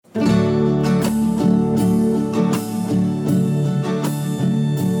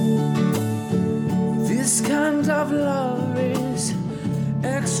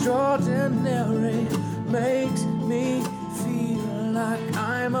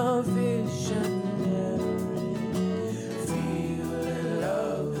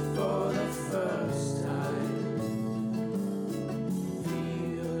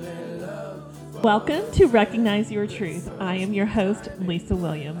Welcome to Recognize Your Truth. I am your host, Lisa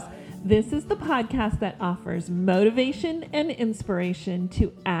Williams. This is the podcast that offers motivation and inspiration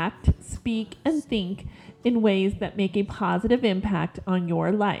to act, speak, and think in ways that make a positive impact on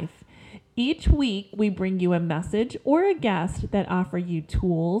your life. Each week, we bring you a message or a guest that offer you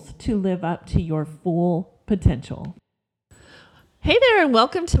tools to live up to your full potential. Hey there, and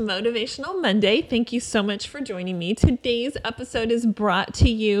welcome to Motivational Monday. Thank you so much for joining me. Today's episode is brought to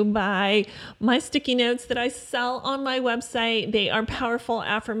you by my sticky notes that I sell on my website. They are powerful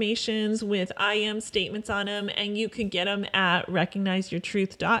affirmations with I am statements on them, and you can get them at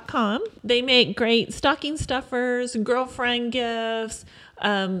recognizeyourtruth.com. They make great stocking stuffers, girlfriend gifts,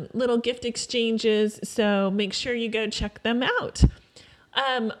 little gift exchanges, so make sure you go check them out.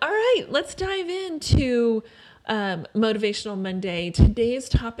 All right, let's dive into Motivational Monday. Today's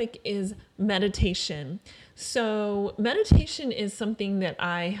topic is meditation. So meditation is something that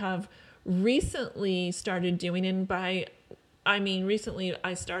I have recently started doing, and recently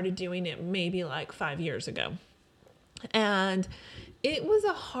I started doing it maybe like 5 years ago. And it was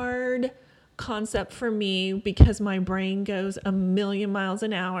a hard concept for me because my brain goes a million miles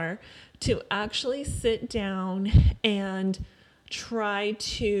an hour to actually sit down and try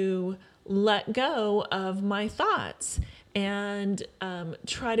to let go of my thoughts and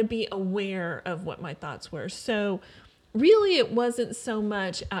try to be aware of what my thoughts were. So really it wasn't so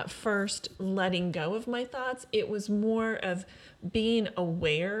much at first letting go of my thoughts. It was more of being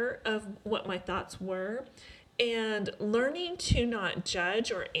aware of what my thoughts were and learning to not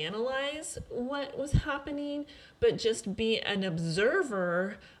judge or analyze what was happening, but just be an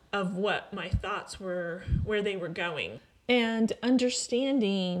observer of what my thoughts were, where they were going. And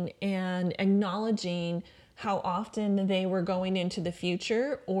understanding and acknowledging how often they were going into the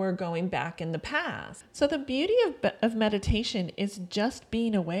future or going back in the past. So the beauty of meditation is just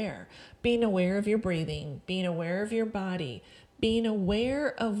being aware of your breathing, being aware of your body, being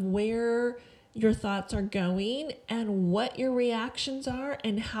aware of where your thoughts are going and what your reactions are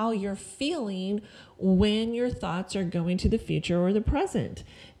and how you're feeling when your thoughts are going to the future or the present.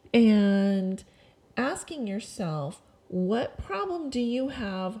 And asking yourself, what problem do you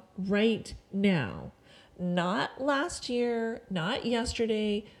have right now? Not last year, not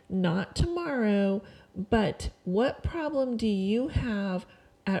yesterday, not tomorrow, but what problem do you have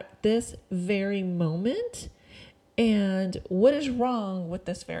at this very moment? And what is wrong with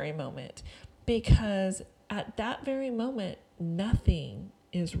this very moment? Because at that very moment, nothing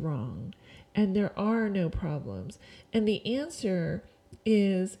is wrong and there are no problems. And the answer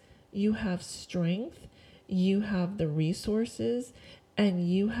is you have strength, you have the resources, and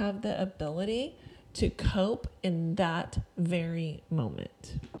you have the ability to cope in that very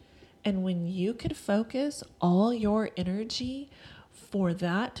moment. And when you could focus all your energy for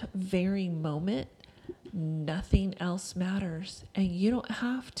that very moment, nothing else matters. And you don't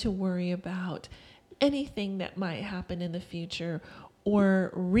have to worry about anything that might happen in the future or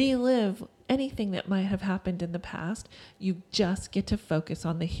relive anything that might have happened in the past. You just get to focus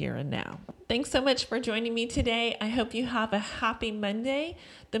on the here and now. Thanks so much for joining me today. I hope you have a happy Monday.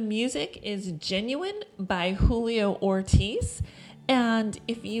 The music is Genuine by Julio Ortiz. And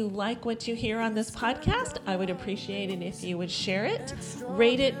if you like what you hear on this podcast, I would appreciate it if you would share it,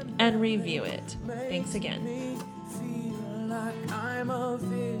 rate it, and review it. Thanks again.